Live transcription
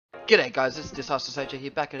G'day guys, it's Disaster Searcher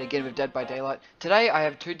here, back at again with Dead by Daylight. Today I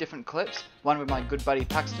have two different clips, one with my good buddy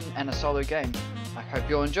Paxton and a solo game. I hope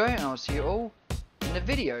you'll enjoy it and I'll see you all in the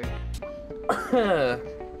video.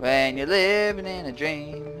 When you're living in a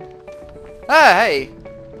dream. Ah, hey!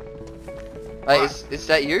 Wait, is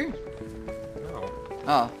that you?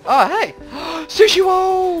 No. Oh, hey! Sushi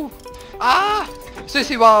Roll! Ah!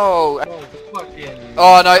 Sushi Roll! Oh, fucking...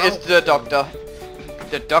 Oh no, it's the doctor.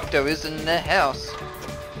 The doctor is in the house.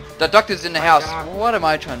 The doctor's in the house. God. What am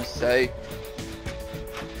I trying to say?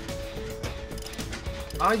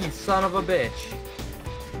 Oh, you son of a bitch.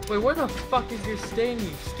 Wait, where the fuck is your stain,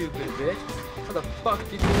 you stupid bitch? How the fuck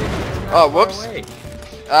did you leave it that Oh, far whoops. away?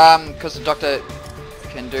 Because the doctor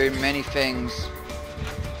can do many things.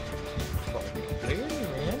 Really,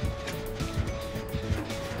 man?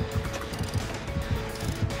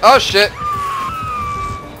 Oh shit!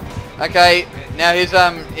 Okay, now he's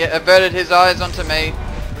averted his eyes onto me.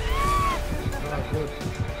 Oh, good.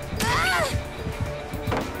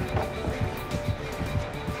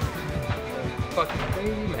 Fucking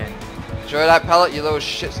crazy, man. Throw that pallet, you little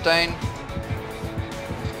shit stain.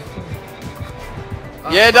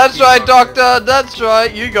 Yeah, that's right, doctor. That's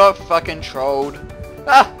right. You got fucking trolled.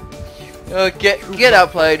 Ah! Get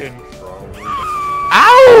outplayed.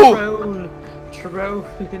 Ow! Troll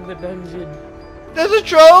in the dungeon. There's a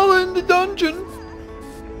troll in the dungeon.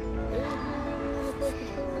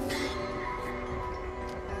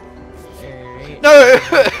 No!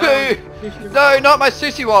 No, not my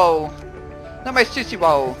sissy roll. Not my sissy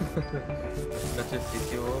roll. Not just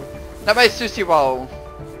CCO. Not my sissy roll.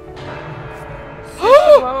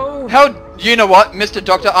 Whoa. How? You know what, Mr.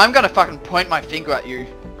 Doctor? I'm gonna fucking point my finger at you,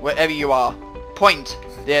 wherever you are. Point.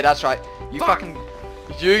 Yeah, that's right. You fucking,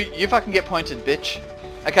 you fucking get pointed, bitch.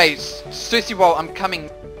 Okay, Sushi Roll, I'm coming.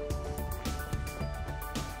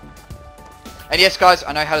 And yes, guys,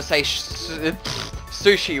 I know how to say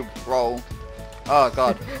sushi roll. Oh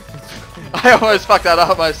god, I almost fucked that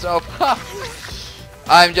up myself.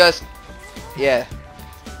 I'm just, yeah.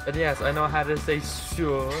 And yes, I know how to say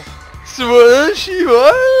sure. Sushi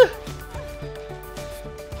roll.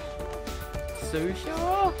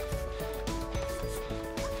 Sushi?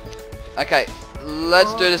 Okay,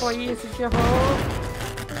 let's do this. No,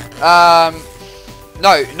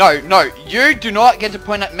 you do not get to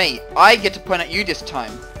point at me. I get to point at you this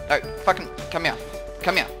time. No, fucking, come here.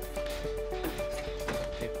 Come here.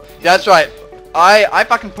 That's right. I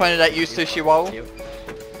fucking pointed at you, Sushi Roll.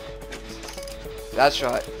 That's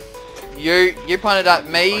right. You pointed at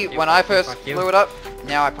me when I first blew it up.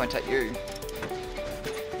 Now I point at you.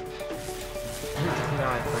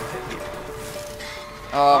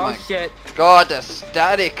 Oh my shit. god, the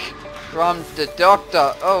static from the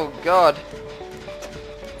doctor. Oh god.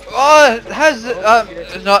 Oh, Hazard.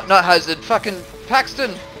 Not Hazard. Fucking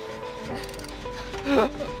Paxton.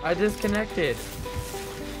 I disconnected.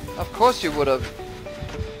 Of course you would have.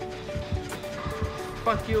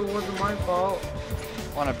 Fuck you, it wasn't my fault.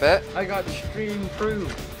 Wanna bet? I got stream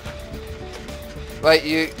proof. Wait,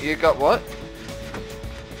 you got what?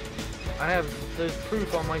 There's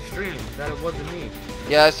proof on my stream that it wasn't me.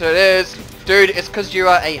 Yes, it is. Dude, it's because you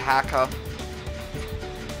are a hacker.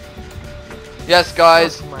 Yes,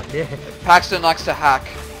 guys. Fuck my dick. Paxton likes to hack.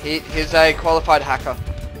 He's a qualified hacker.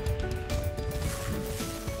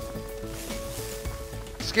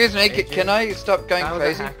 Excuse me, AJ, can I stop going if I was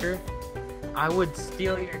crazy? a hacker, I would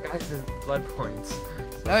steal your guys' blood points.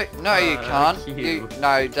 No, you can't. you.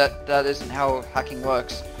 No, that isn't how hacking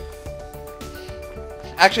works.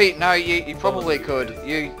 Actually, no, you probably could.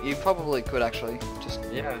 You probably could actually. Just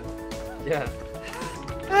Yeah.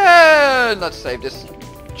 let's save this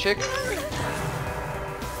chick.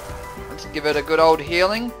 Let's give it a good old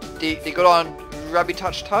healing. The good old rubby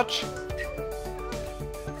touch.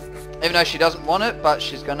 Even though she doesn't want it, but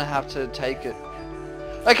she's gonna have to take it.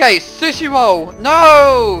 Okay, Sushi Roll!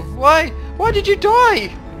 No! Why did you die?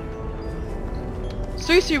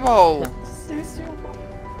 Sushi Roll!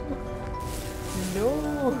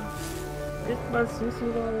 No! It's my sushi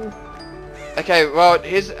roll. Okay, well,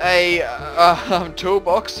 here's a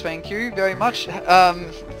toolbox, thank you very much.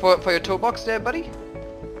 For your toolbox there, buddy.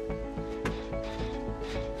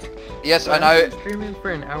 Yes, I know. I've been streaming for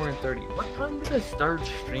an hour and 30. What time did I start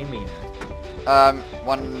streaming at?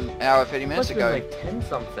 1 hour 30 minutes Must have ago. been like 10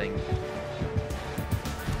 something.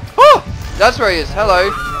 Oh! That's where he is, hello!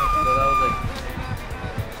 So that was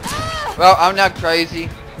like... Well, I'm now crazy.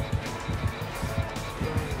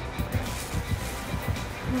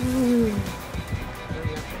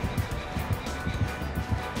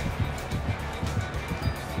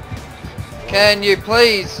 Can you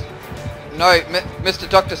please? No, Mr.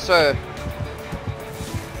 Doctor, sir.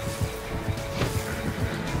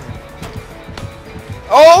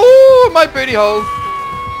 Oh, my booty hole.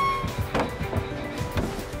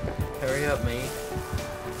 Hurry up, mate.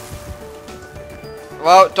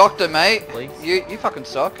 Well, doctor, mate, Please. you fucking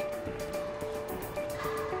suck.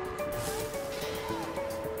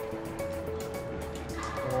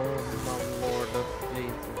 Oh my lord of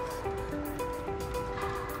Jesus.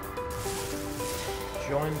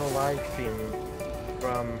 Join the live stream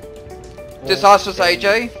from... Disastrous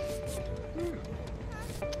AJ.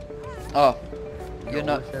 Oh, you're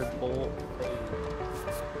not.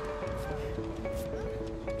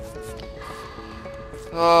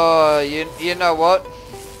 Oh, you know what?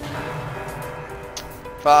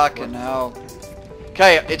 Fucking hell.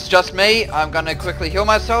 Okay, it's just me. I'm gonna quickly heal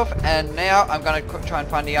myself, and now I'm gonna try and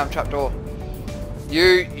find the trapdoor.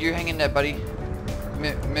 You hang in there, buddy.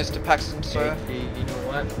 Mr. Paxton, sir. You know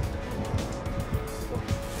what?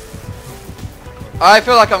 I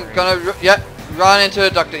feel like I'm gonna, run into the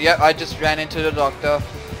doctor. Yep, I just ran into the doctor.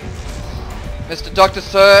 Mr. Doctor,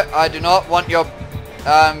 sir, I do not want your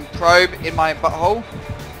probe in my butthole.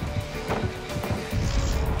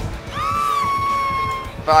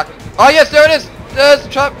 Fuck. Oh yes, there it is! There's the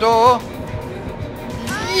trapdoor!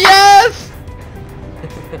 Yes!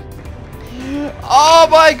 Oh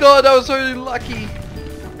my god, I was so lucky.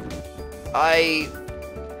 I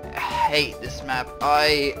hate this map.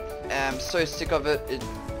 I am so sick of it.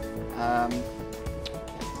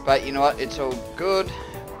 But you know what? It's all good.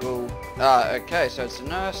 We'll. Okay, so it's a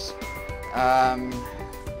nurse.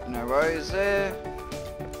 No worries there.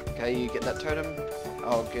 Okay, you get that totem.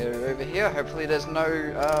 I'll get it over here. Hopefully there's no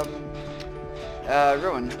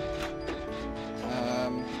ruin.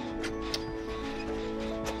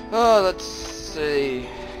 Oh, let's see.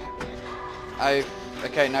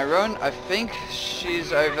 Okay, no ruin. I think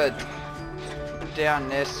she's over down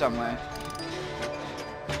there somewhere.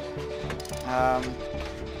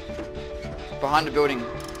 Behind the building.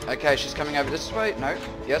 Okay, she's coming over this way. No.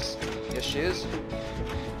 Yes. Yes, she is.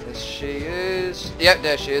 Yes, she is. Yep,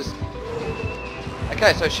 there she is.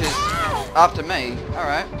 Okay, so she's after me. All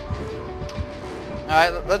right. All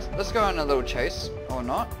right. Let's go on a little chase, or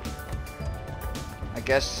not? I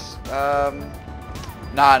guess.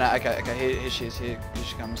 No. Okay. Here she is. Here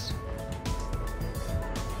she comes.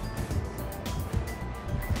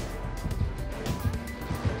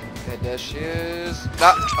 Okay, there she is.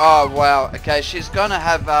 Oh wow. Okay, she's gonna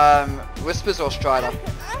have Whispers or Strider,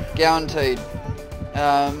 guaranteed.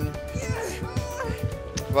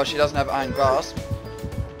 Well, she doesn't have Iron Grasp.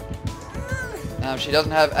 She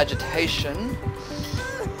doesn't have Agitation.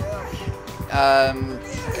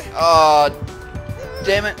 Oh,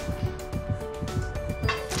 damn it.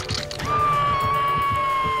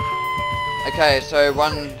 Okay, so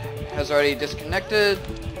one has already disconnected.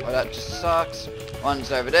 Well, that just sucks.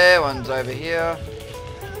 One's over there, one's over here.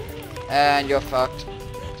 And you're fucked.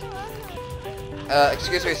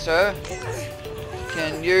 Excuse me, sir.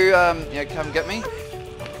 Can you come get me?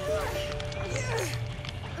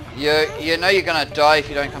 You know you're gonna die if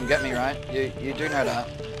you don't come get me, right? You do know that.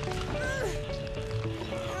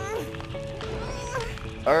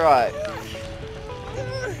 Alright.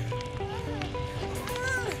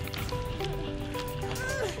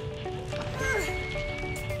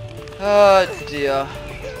 Oh dear.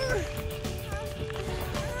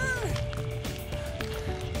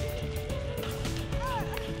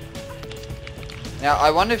 Now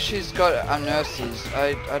I wonder if she's got nurses.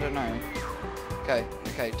 I don't know. Okay,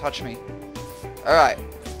 touch me. Alright.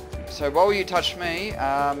 So while you touch me,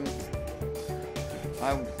 I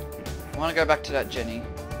want to go back to that Jenny.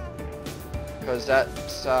 Because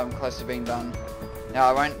that's close to being done. Now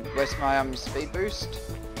I won't waste my speed boost.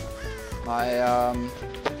 My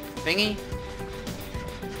thingy.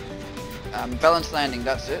 Balanced landing,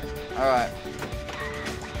 that's it. Alright.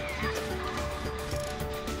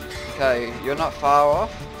 Okay, you're not far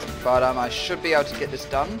off. But I should be able to get this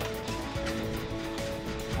done.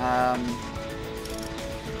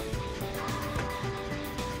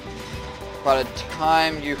 By the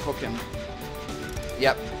time you hook him.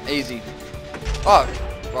 Yep, easy. Oh,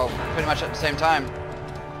 well, pretty much at the same time.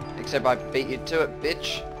 Except I beat you to it,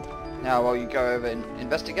 bitch. Now while you go over and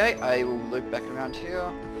investigate, I will loop back around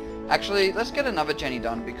here. Actually, let's get another Jenny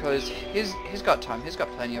done because he's got time. He's got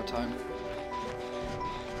plenty of time.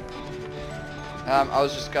 I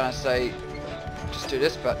was just gonna say, just do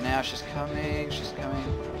this, but now she's coming. She's coming.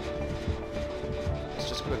 Let's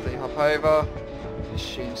just quickly hop over. Is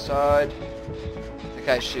she inside?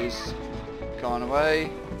 Okay, she's gone away.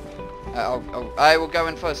 I will go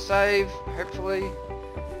in for a save, hopefully.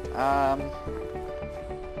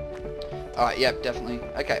 Alright, yep, definitely.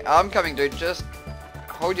 Okay, I'm coming, dude. Just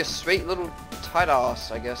hold your sweet little tight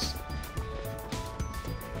ass, I guess.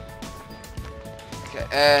 Okay,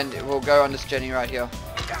 and we'll go on this Jenny right here.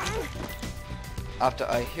 After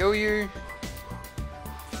I heal you.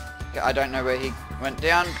 Okay, I don't know where he went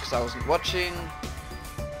down because I wasn't watching.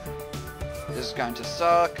 This is going to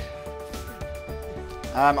suck.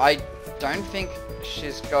 I don't think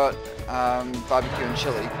she's got barbecue and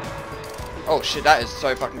chili. Oh shit, that is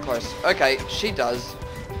so fucking close. Okay, she does.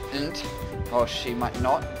 Oh, she might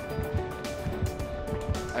not.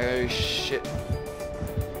 Oh shit.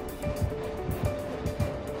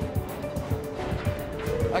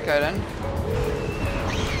 Okay then.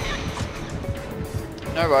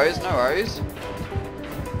 No worries, no worries.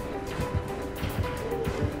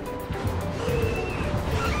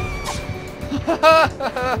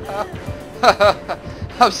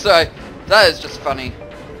 I'm sorry. That is just funny.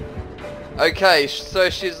 Okay, so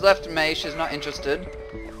she's left me. She's not interested.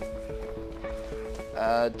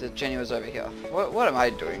 Jenny was over here. What am I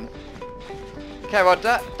doing? Okay, well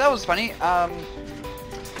that was funny.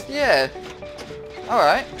 Yeah. All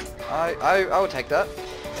right. I will take that.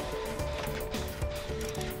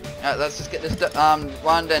 Let's just get this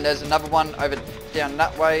one. Then there's another one over down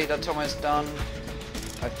that way. That's almost done,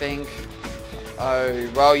 I think. Oh,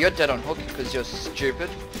 well, you're dead on hook because you're stupid.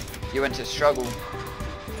 You went to struggle.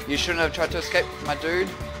 You shouldn't have tried to escape, my dude.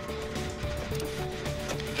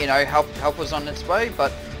 You know, help was on its way,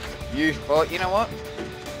 but you thought, you know what?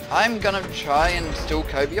 I'm gonna try and steal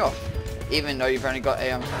Kobe off, even though you've only got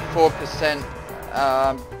a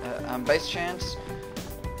 4% base chance.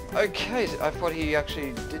 Okay, I thought he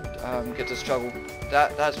actually did get to struggle.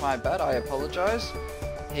 That's my bad. I apologize.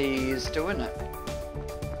 He's still in it.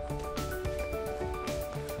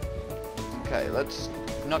 Okay, let's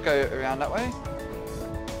not go around that way.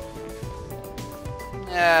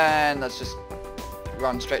 And let's just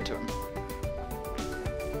run straight to him.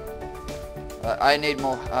 I need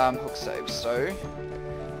more hook saves, so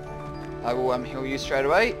I will heal you straight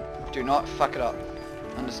away. Do not fuck it up.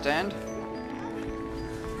 Understand?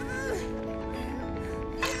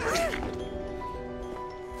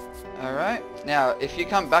 Alright, now if you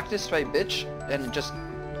come back this way, bitch, then it just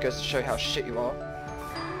goes to show how shit you are.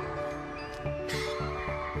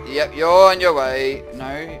 Yep, you're on your way.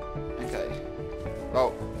 No? Okay.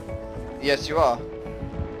 Well, yes you are.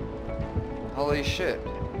 Holy shit.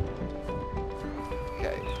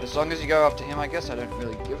 Okay, as long as you go after him, I guess. I don't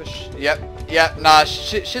really give a shit. Yep, nah,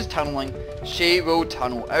 she's tunneling. She will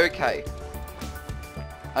tunnel. Okay.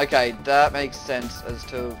 Okay, that makes sense as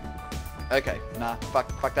to... Okay, nah,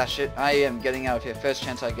 fuck that shit. I am getting out of here. First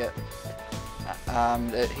chance I get.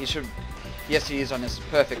 He should... Yes, he is on this.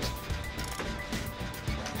 Perfect.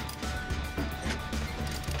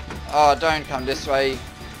 Oh, don't come this way.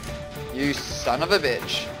 You son of a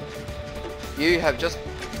bitch. You have just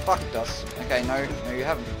fucked us. Okay, no, you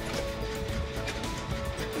haven't.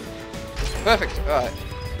 Perfect, alright.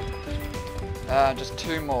 Just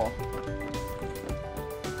two more.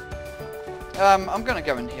 I'm gonna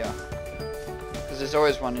go in here. Because there's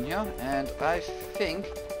always one in here, and I think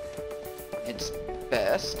it's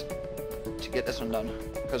best to get this one done.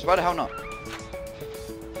 Because why the hell not?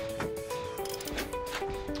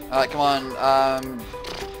 Alright, come on,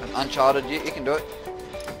 Uncharted, you can do it.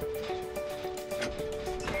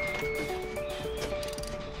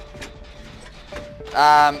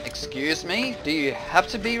 Excuse me? Do you have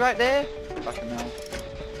to be right there? Fucking hell.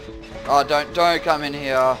 Oh, don't come in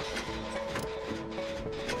here.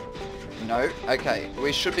 No, okay,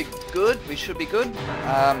 we should be good,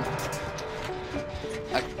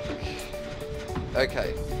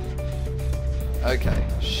 okay. Okay,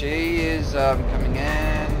 she is, coming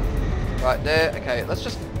in. Right there. Okay, let's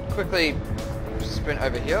just quickly sprint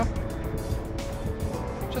over here.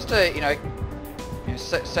 Just to, you know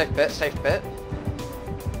safe bet.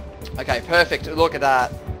 Okay, perfect. Look at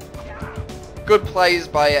that. Good plays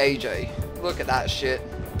by AJ. Look at that shit.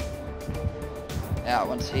 Now,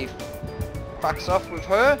 once he fucks off with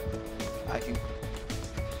her, I can...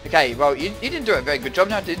 Okay, well, you didn't do a very good job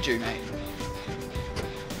now, did you, mate?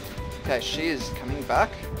 Okay, she is coming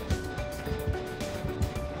back.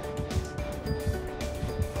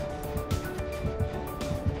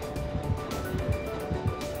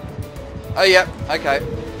 Oh, yeah, okay.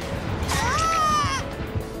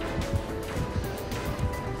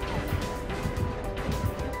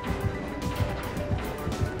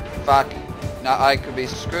 Fuck. No, I could be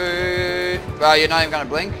screwed. Well, you're not even gonna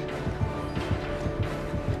blink.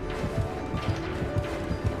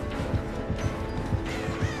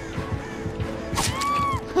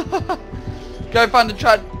 Go find the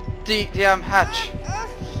hatch.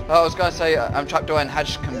 I was gonna say trapdoor and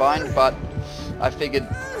hatch combined, but I figured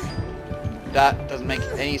that doesn't make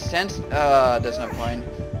any sense. There's no point.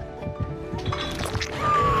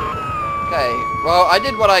 Okay, well, I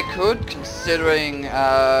did what I could, considering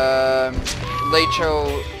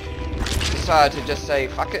Leechel decided to just say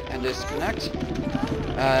fuck it and disconnect.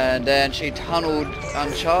 And then she tunneled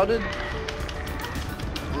Uncharted.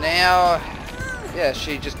 Now, yeah,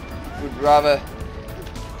 she just would rather...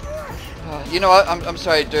 you know what, I'm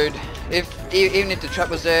sorry, dude. Even if the trap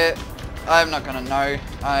was there, I'm not gonna know.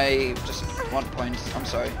 I just want points. I'm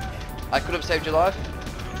sorry. I could have saved your life.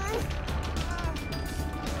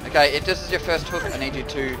 Okay, if this is your first hook, I need you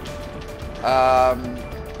to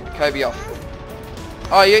Kobe off.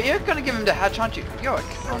 Oh, you're gonna give him the hatch, aren't you? You're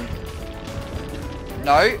on.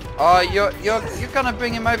 No. Oh, you're gonna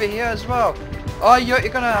bring him over here as well. Oh, you're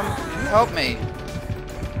gonna help me.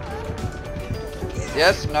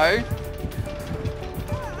 Yes. No.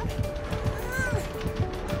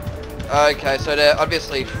 Okay, so they're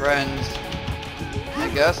obviously friends, I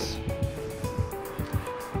guess.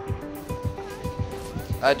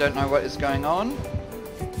 I don't know what is going on.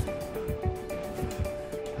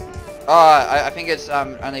 Oh, I think it's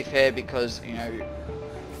only fair because, you know,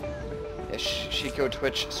 yeah, she killed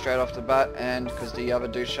Twitch straight off the bat, and because the other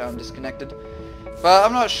douche disconnected. But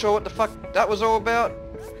I'm not sure what the fuck that was all about.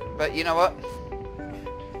 But you know what?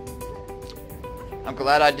 I'm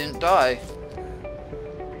glad I didn't die.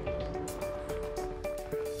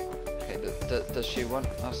 Okay, does she want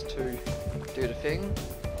us to do the thing?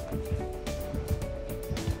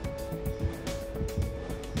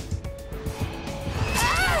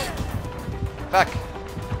 Fuck.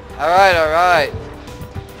 Alright, alright.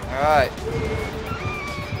 Alright.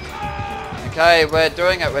 Okay, we're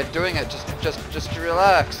doing it, just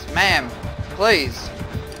relax. Ma'am, please.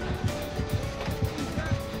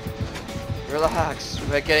 Relax,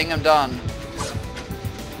 we're getting them done.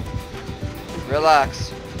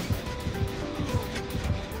 Relax.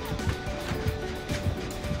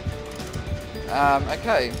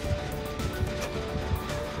 Okay.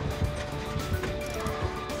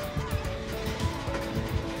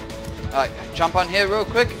 Alright, jump on here real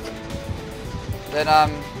quick. Then,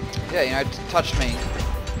 yeah, you know, touch me.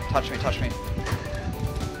 Touch me, touch me.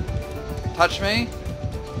 Touch me.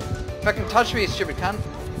 Fucking touch me, you stupid cunt.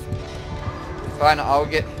 Fine, I'll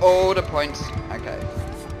get all the points. Okay.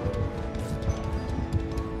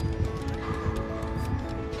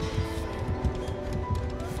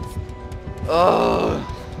 Oh.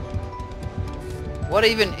 What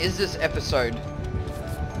even is this episode?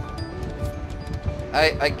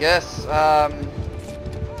 I guess, I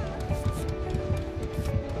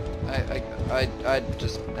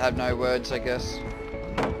just have no words, I guess.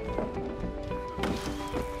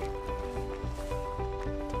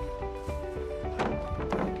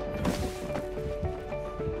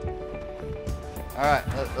 Alright,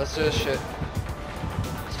 let's do this shit.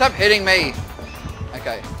 Stop hitting me!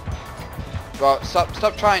 Okay. Well,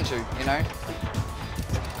 stop trying to, you know?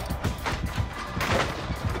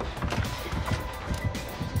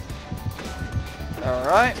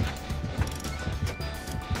 Alright.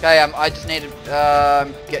 Okay, I just need to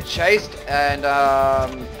get chased and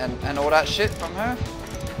all that shit from her.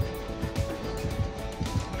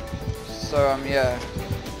 So yeah.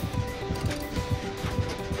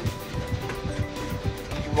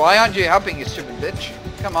 Why aren't you helping, you stupid bitch?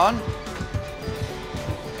 Come on.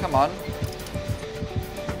 Come on.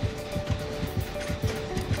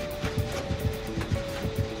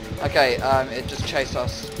 Okay, it just chased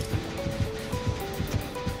us.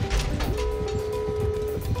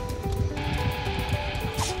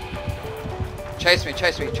 Chase me,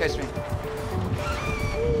 chase me, chase me.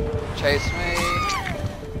 Chase me.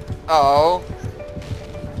 Oh.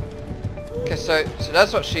 Okay, so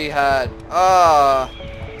that's what she had. Ah.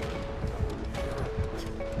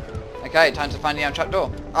 Okay, time to find the trap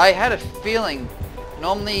door. I had a feeling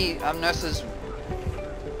normally nurses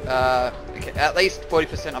at least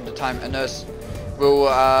 40% of the time a nurse will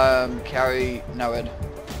carry NOED.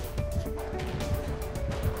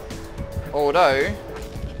 Although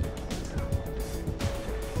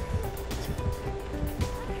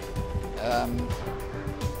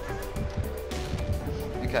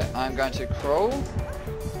okay, I'm going to crawl.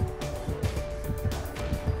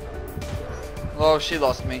 Oh, she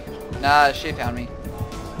lost me. Nah, she found me.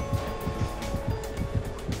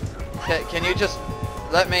 Can you just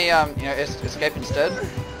let me, you know, escape instead?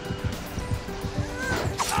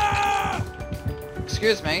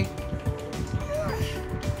 Excuse me.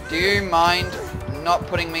 Do you mind not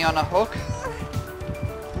putting me on a hook?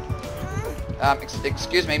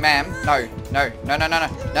 Excuse me, ma'am. No.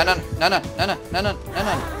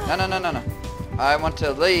 I want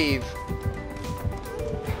to leave.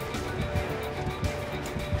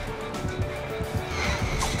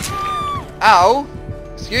 Ow!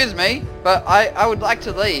 Excuse me. But I would like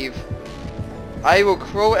to leave. I will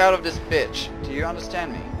crawl out of this bitch. Do you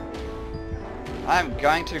understand me? I'm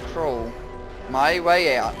going to crawl my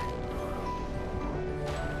way out.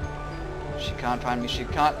 She can't find me. She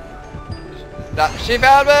can't. She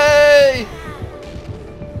found me!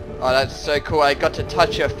 Oh, that's so cool. I got to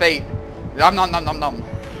touch her feet. Nom nom nom nom nom.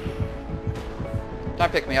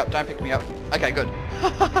 Don't pick me up. Don't pick me up. Okay, good.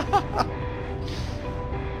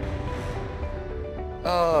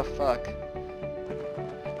 Oh, fuck.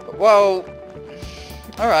 Well,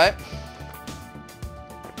 alright.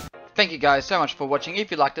 Thank you guys so much for watching. If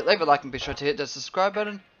you liked it, leave a like and be sure to hit the subscribe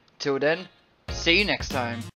button. Till then, see you next time.